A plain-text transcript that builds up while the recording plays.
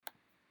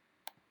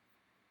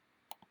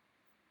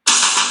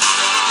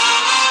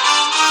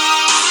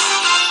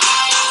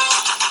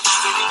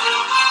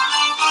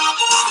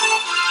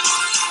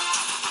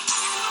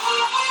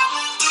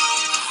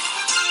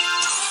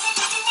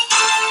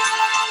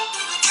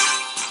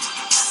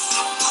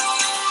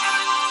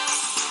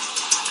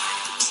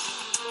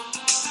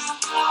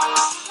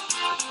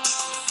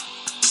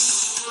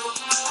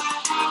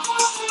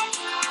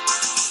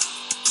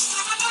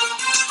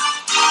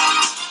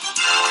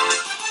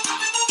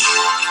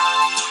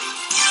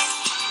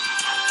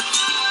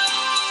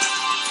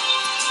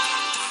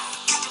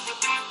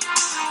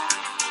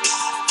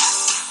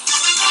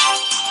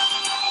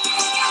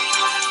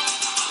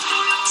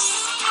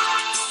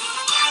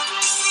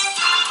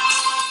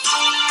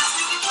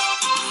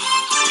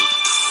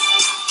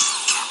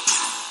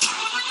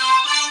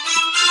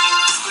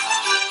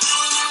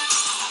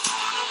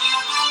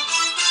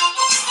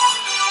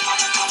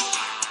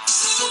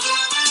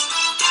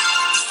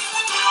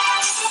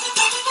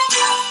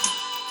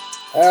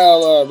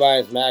Hello everybody,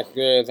 it's Max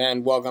Grizz,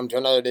 and welcome to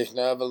another edition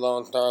of the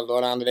Lone Stars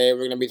Lowdown. Today we're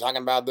going to be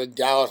talking about the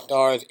Dallas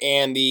Stars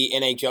and the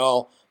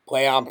NHL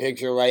Playoff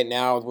Picture right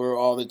now, where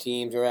all the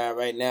teams are at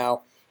right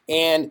now.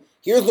 And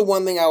here's the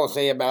one thing I will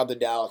say about the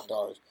Dallas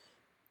Stars.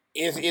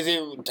 Is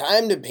it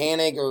time to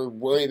panic or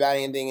worry about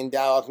anything in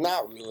Dallas?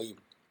 Not really.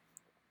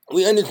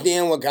 We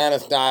understand what kind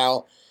of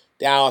style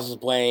Dallas is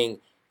playing.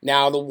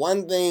 Now, the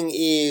one thing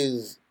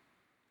is,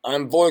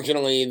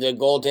 unfortunately, the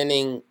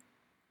goaltending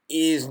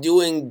is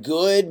doing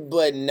good,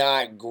 but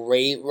not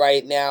great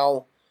right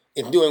now.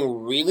 It's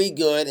doing really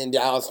good, and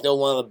Dallas is still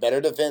one of the better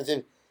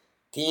defensive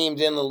teams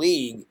in the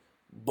league.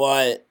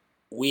 But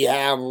we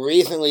have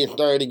recently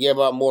started to give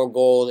up more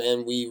goals,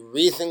 and we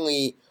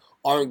recently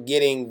aren't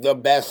getting the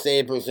best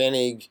save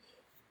percentage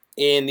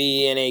in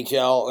the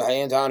NHL.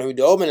 Anton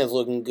Hudobin is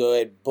looking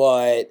good,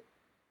 but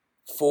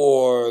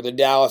for the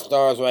Dallas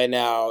Stars right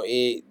now,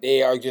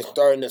 they are just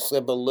starting to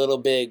slip a little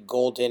bit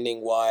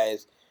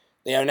goaltending-wise.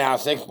 They are now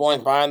 6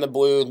 points behind the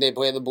Blues. They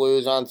play the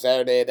Blues on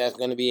Saturday. That's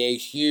going to be a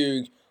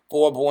huge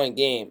 4-point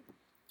game.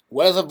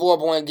 What is a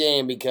 4-point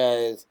game?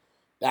 Because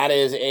that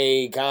is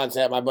a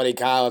concept my buddy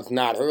Kyle has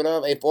not heard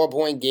of. A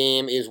 4-point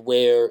game is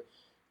where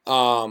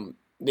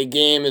the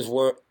game is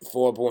worth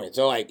 4 points.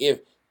 So, like,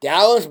 if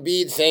Dallas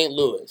beats St.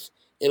 Louis,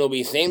 it'll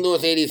be St.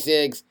 Louis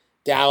 86,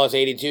 Dallas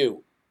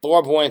 82.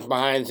 4 points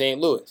behind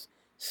St. Louis.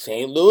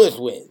 St. Louis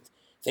wins.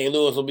 St.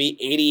 Louis will be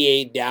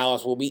 88,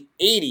 Dallas will be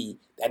 80.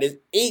 That is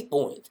 8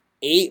 points.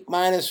 8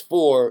 minus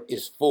 4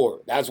 is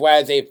 4. That's why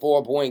it's a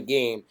 4-point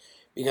game,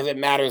 because it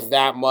matters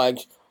that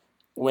much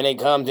when it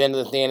comes into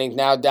the standings.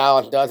 Now,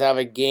 Dallas does have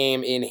a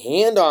game in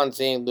hand on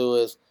St.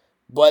 Louis,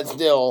 but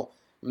still,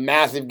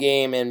 massive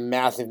game and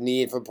massive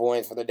need for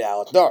points for the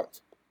Dallas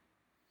Stars.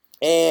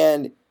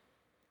 And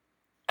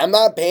I'm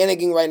not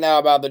panicking right now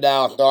about the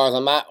Dallas Stars.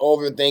 I'm not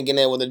overthinking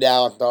it with the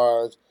Dallas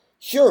Stars.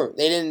 Sure,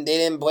 they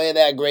didn't play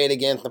that great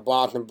against the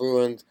Boston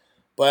Bruins,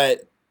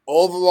 but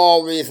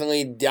overall,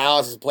 recently,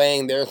 Dallas is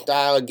playing their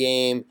style of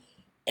game,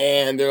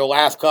 and their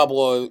last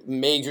couple of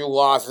major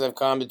losses have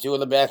come to two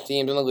of the best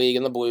teams in the league,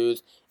 in the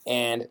Blues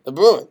and the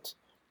Bruins.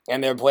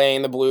 And they're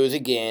playing the Blues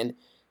again.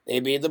 They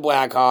beat the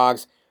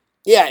Blackhawks.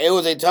 Yeah, it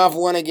was a tough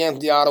one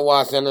against the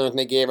Ottawa Senators, and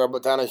they gave up a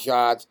ton of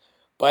shots,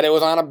 but it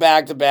was on a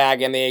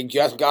back-to-back, and they had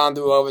just gone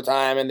through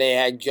overtime, and they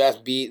had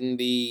just beaten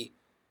the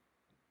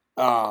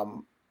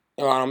Toronto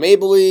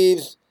Maple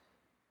Leafs.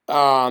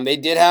 They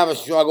did have a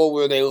struggle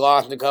where they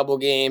lost a couple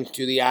games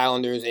to the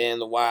Islanders and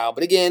the Wild.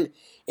 But again,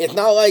 it's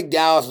not like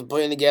Dallas is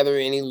putting together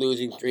any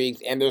losing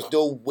streaks, and they're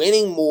still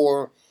winning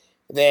more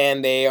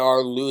than they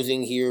are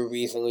losing here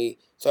recently.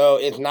 So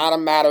it's not a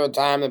matter of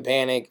time to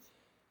panic.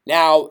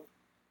 Now,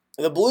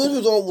 the Blues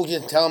result will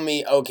just tell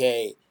me,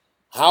 okay,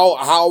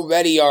 how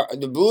ready are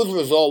the Blues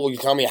result will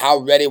just tell me how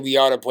ready we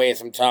are to play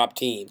some top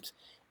teams.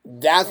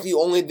 That's the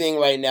only thing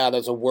right now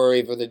that's a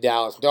worry for the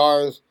Dallas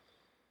Stars.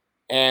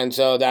 And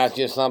so that's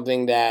just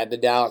something that the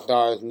Dallas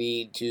Stars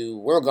need to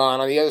work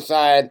on. On the other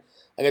side,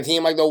 like a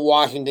team like the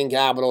Washington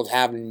Capitals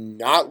have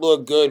not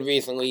looked good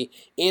recently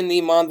in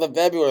the month of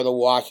February. The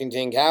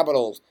Washington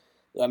Capitals.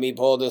 Let me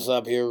pull this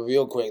up here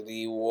real quick.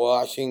 The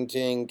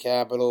Washington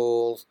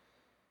Capitals.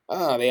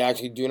 They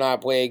actually do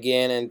not play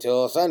again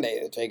until Sunday.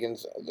 They're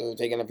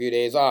taking a few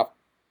days off.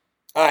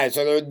 All right,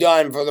 so they're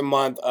done for the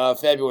month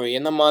of February.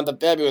 In the month of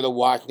February, the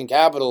Washington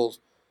Capitals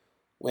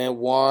went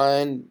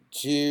 1,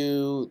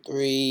 2,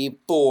 3,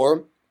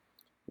 4.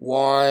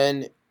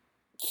 1,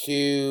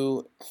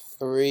 2,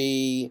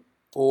 3,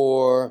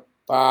 4,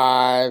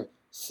 5,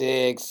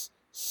 6,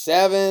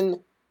 7.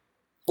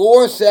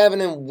 4, 7,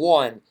 and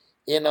 1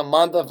 in the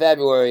month of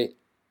February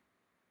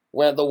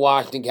went the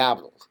Washington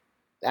Capitals.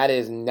 That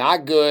is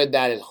not good.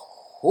 That is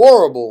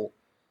horrible.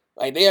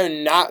 Like they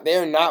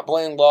are not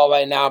playing ball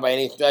right now by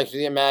any stretch of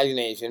the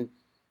imagination.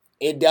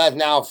 It does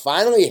now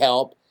finally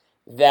help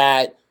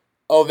that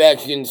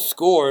Ovechkin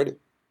scored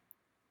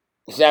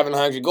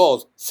 700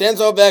 goals.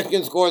 Since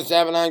Ovechkin scored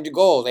 700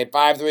 goals, a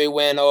 5-3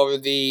 win over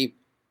the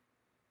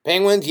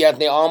Penguins. Yes,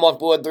 they almost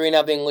blew a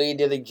 3-0 lead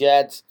to the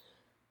Jets.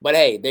 But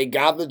hey, they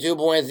got the 2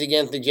 points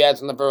against the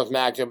Jets in the first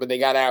matchup, but they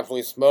got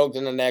absolutely smoked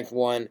in the next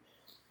one.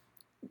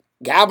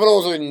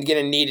 Capitals are going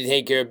to need to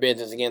take care of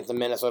business against the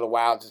Minnesota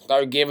Wild to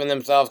start giving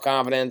themselves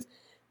confidence.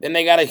 Then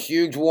they got a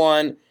huge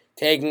one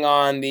taking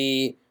on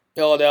the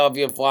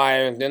Philadelphia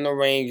Flyers, then the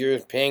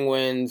Rangers,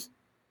 Penguins.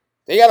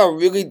 They got a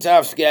really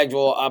tough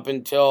schedule up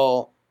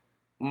until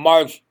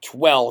March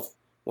 12th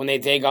when they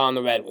take on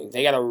the Red Wings.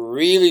 They got a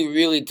really,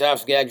 really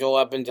tough schedule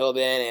up until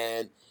then,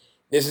 and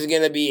this is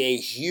going to be a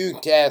huge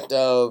test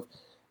of,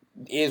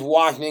 is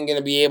Washington going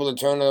to be able to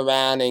turn it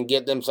around and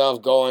get themselves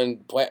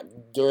going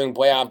during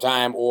playoff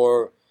time,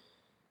 or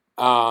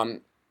are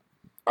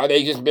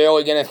they just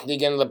barely going to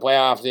sneak into the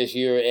playoffs this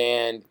year?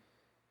 And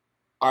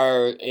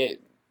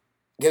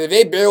because if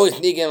they barely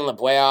sneak into the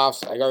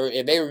playoffs, like, or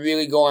if they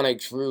really go on a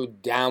true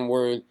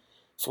downward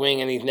swing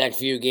in these next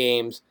few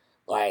games,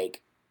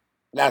 like,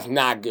 that's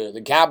not good.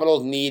 The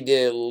Capitals need to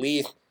at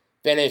least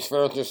finish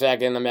first or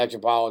second in the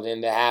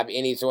Metropolitan to have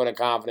any sort of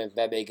confidence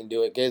that they can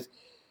do it. Because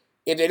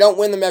If they don't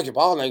win the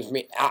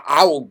Metropolitan,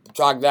 I will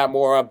chalk that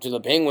more up to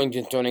the Penguins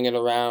just turning it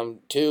around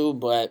too.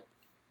 But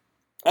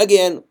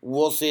again,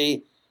 we'll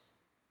see.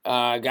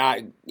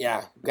 Got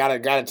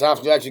a tough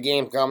stretch of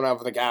games coming up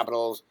for the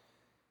Capitals,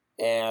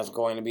 and it's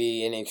going to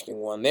be an interesting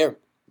one there.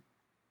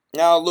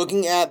 Now,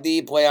 looking at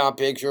the playoff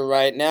picture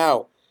right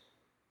now,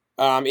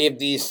 if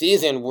the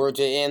season were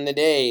to end the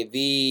day,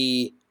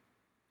 the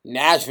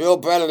Nashville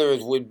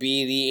Predators would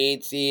be the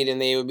 8th seed,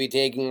 and they would be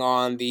taking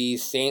on the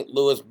St.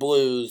 Louis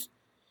Blues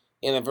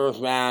in the first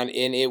round,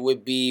 and it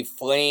would be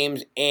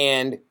Flames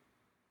and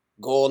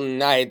Golden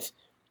Knights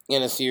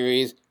in a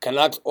series.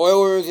 Canucks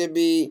Oilers would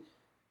be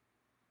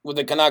with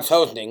the Canucks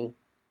hosting,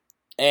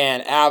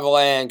 and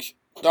Avalanche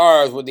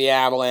Stars with the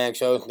Avalanche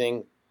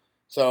hosting.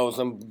 So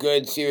some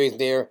good series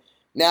there.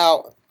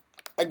 Now,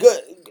 a good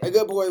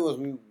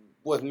point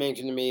was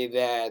mentioned to me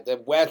that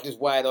the West is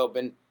wide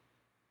open.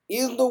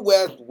 Is the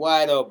West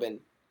wide open?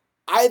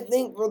 I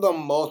think for the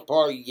most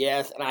part,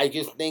 yes, and I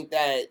just think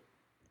that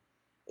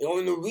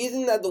the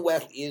reason that the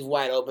West is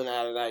wide open,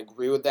 and I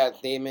agree with that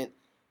statement,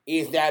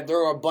 is that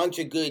there are a bunch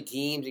of good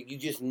teams that you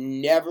just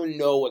never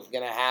know what's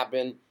going to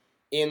happen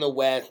in the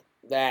West.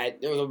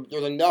 That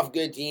there's enough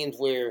good teams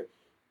where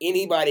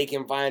anybody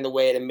can find a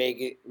way to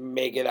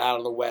make it out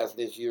of the West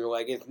this year.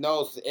 Like it's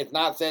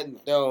not set in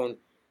stone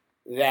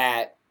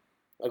that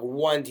like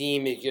one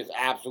team is just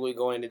absolutely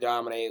going to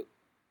dominate.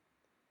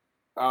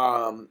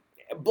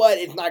 But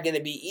it's not going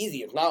to be easy.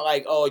 It's not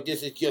like, oh,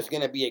 this is just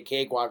going to be a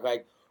cakewalk.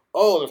 Like,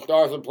 oh, the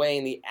Stars are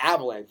playing the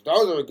Avalanche.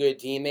 Stars are a good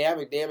team. They have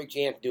a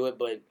chance to do it,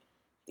 but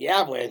the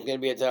Avalanche is going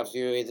to be a tough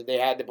series. If they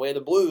had to play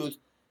the Blues,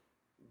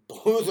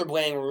 Blues are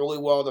playing really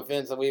well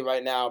defensively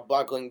right now,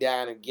 buckling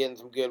down and getting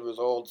some good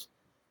results.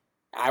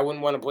 I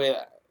wouldn't want to play.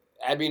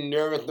 I'd be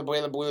nervous to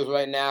play the Blues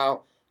right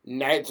now.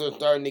 Knights are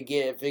starting to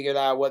get figured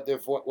out what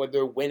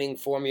their winning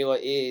formula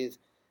is.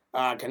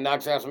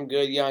 Canucks have some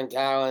good young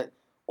talent.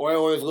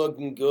 Oilers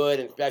looking good,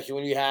 especially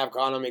when you have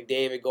Connor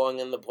McDavid going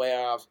in the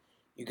playoffs.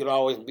 You could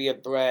always be a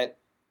threat.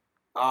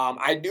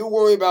 I do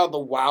worry about the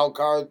wild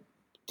card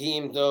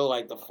teams, though,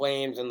 like the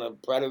Flames and the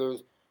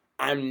Predators.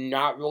 I'm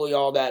not really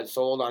all that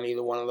sold on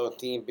either one of those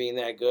teams being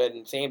that good.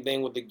 And same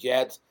thing with the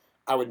Jets.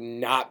 I would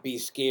not be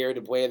scared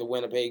to play the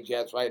Winnipeg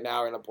Jets right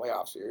now in a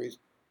playoff series.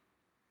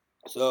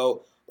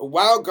 So the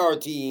wild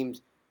card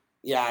teams,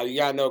 yeah, you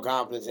got no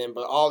confidence in.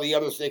 But all the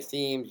other 6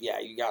 teams, yeah,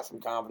 you got some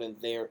confidence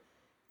there.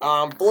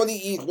 For the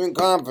Eastern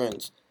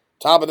Conference,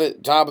 top of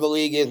the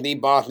league is the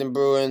Boston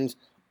Bruins.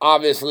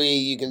 Obviously,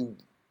 you can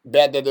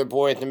bet that they're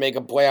poised to make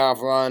a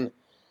playoff run.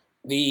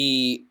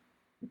 The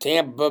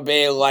Tampa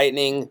Bay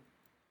Lightning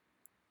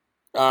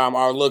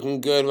are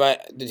looking good. Right,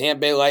 the Tampa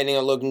Bay Lightning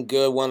are looking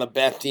good. One of the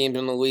best teams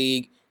in the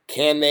league.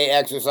 Can they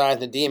exercise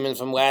the demons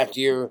from last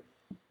year?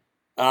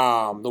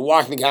 The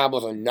Washington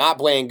Capitals are not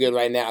playing good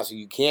right now, so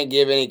you can't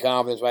give any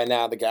confidence right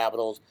now to the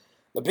Capitals.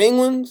 The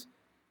Penguins,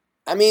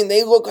 I mean,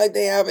 they look like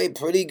they have a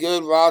pretty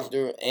good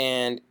roster,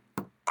 and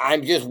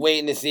I'm just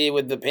waiting to see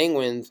with the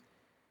Penguins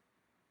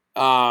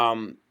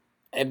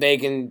if they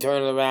can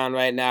turn it around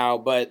right now.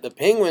 But the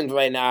Penguins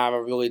right now have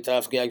a really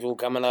tough schedule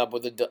coming up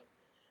with the.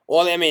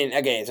 Well, I mean,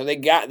 okay, so they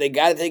got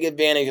to take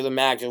advantage of the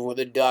matchup with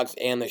the Ducks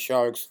and the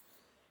Sharks.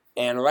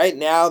 And right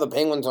now, the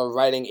Penguins are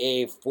riding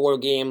a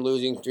 4-game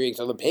losing streak,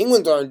 so the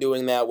Penguins aren't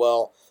doing that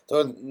well. So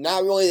it's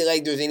not really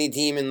like there's any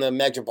team in the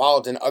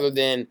Metropolitan other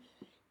than,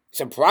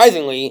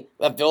 surprisingly,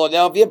 the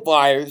Philadelphia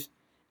Flyers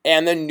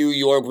and the New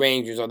York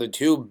Rangers are the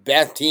 2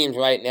 best teams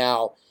right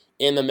now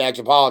in the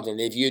Metropolitan.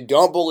 If you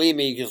don't believe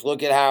me, just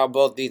look at how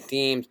both these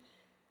teams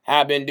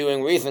have been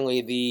doing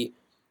recently. The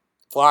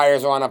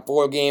Flyers are on a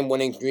 4-game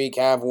winning streak,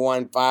 have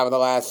won 5 of the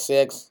last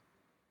 6.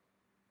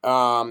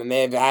 And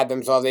they've had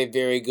themselves a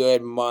very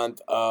good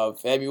month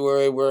of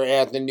February,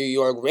 whereas the New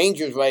York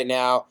Rangers right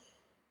now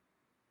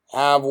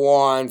have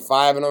won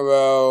 5 in a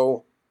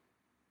row.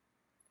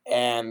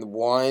 And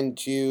 1,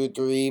 2,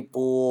 3,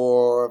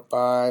 4,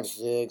 5,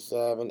 6,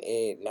 7,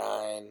 8,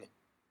 9.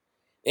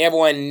 They have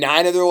won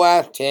 9 of their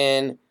last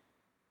 10.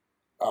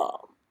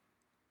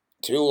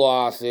 2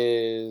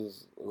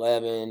 losses,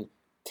 11.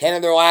 10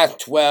 of their last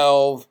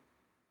 12.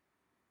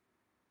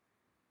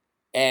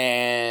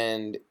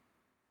 And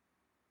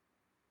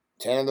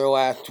 10 of their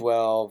last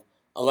 12.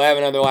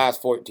 11 of their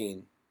last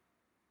 14.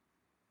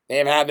 They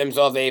have had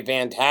themselves a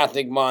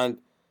fantastic month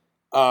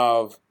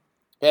of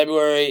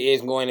February.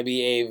 Is going to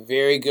be a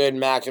very good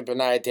matchup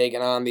tonight,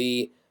 taking on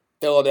the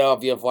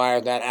Philadelphia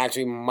Flyers. That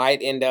actually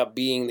might end up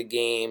being the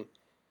game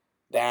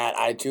that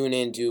I tune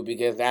into,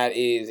 because that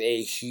is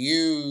a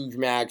huge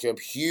matchup,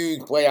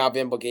 huge playoff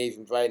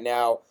implications right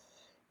now.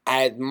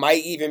 It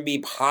might even be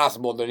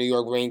possible the New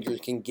York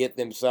Rangers can get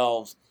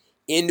themselves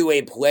into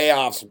a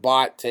playoff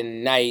spot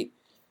tonight.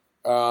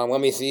 Let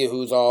me see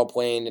who's all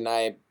playing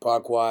tonight,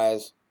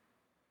 puck-wise.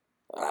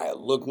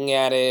 Looking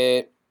at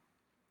it.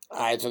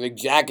 So the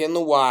Jack and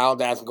the Wild,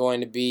 that's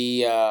going to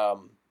be a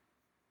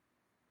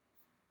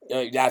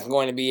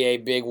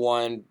big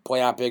one,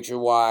 playoff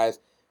picture-wise.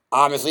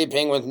 Obviously,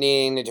 Penguins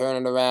needing to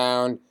turn it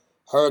around.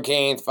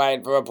 Hurricanes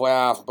fighting for a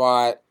playoff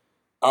spot.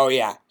 Oh,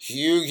 yeah.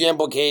 Huge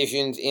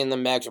implications in the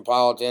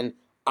Metropolitan.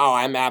 Oh,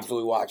 I'm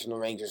absolutely watching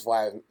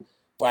the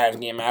Flyers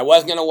game. I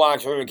was going to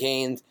watch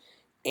Hurricanes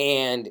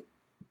and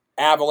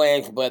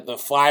Avalanche, but the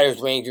Flyers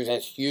Rangers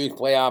has huge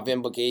playoff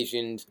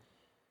implications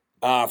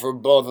for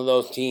both of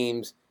those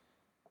teams.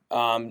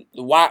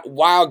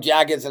 Wild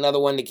Jackets, another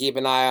one to keep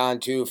an eye on,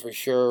 too, for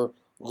sure.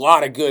 A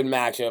lot of good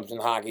matchups in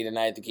hockey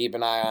tonight to keep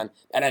an eye on.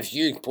 That has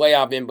huge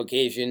playoff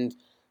implications.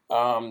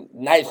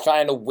 Knights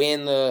trying to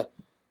win the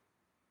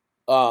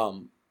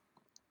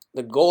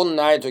Golden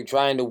Knights are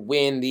trying to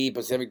win the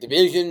Pacific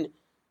Division,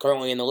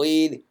 currently in the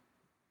lead.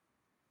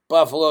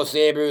 Buffalo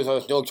Sabres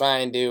are still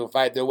trying to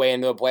fight their way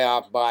into a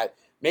playoff spot,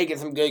 making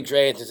some good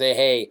trades to say,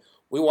 hey,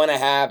 we want to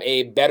have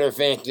a better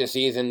finish this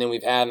season than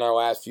we've had in our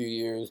last few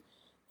years,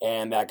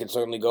 and that could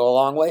certainly go a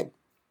long way.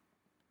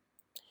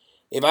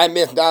 If I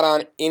missed out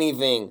on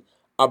anything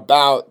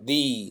about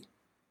the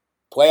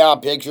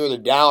playoff picture, the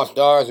Dallas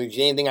Stars, or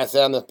anything I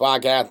said on this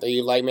podcast that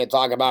you'd like me to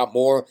talk about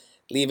more,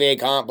 leave a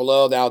comment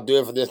below. That'll do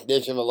it for this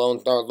edition of the Lone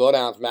Star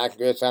Lowdown. It's Max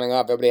Chris signing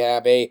off. Everybody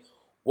have a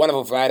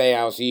wonderful Friday.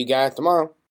 I'll see you guys tomorrow.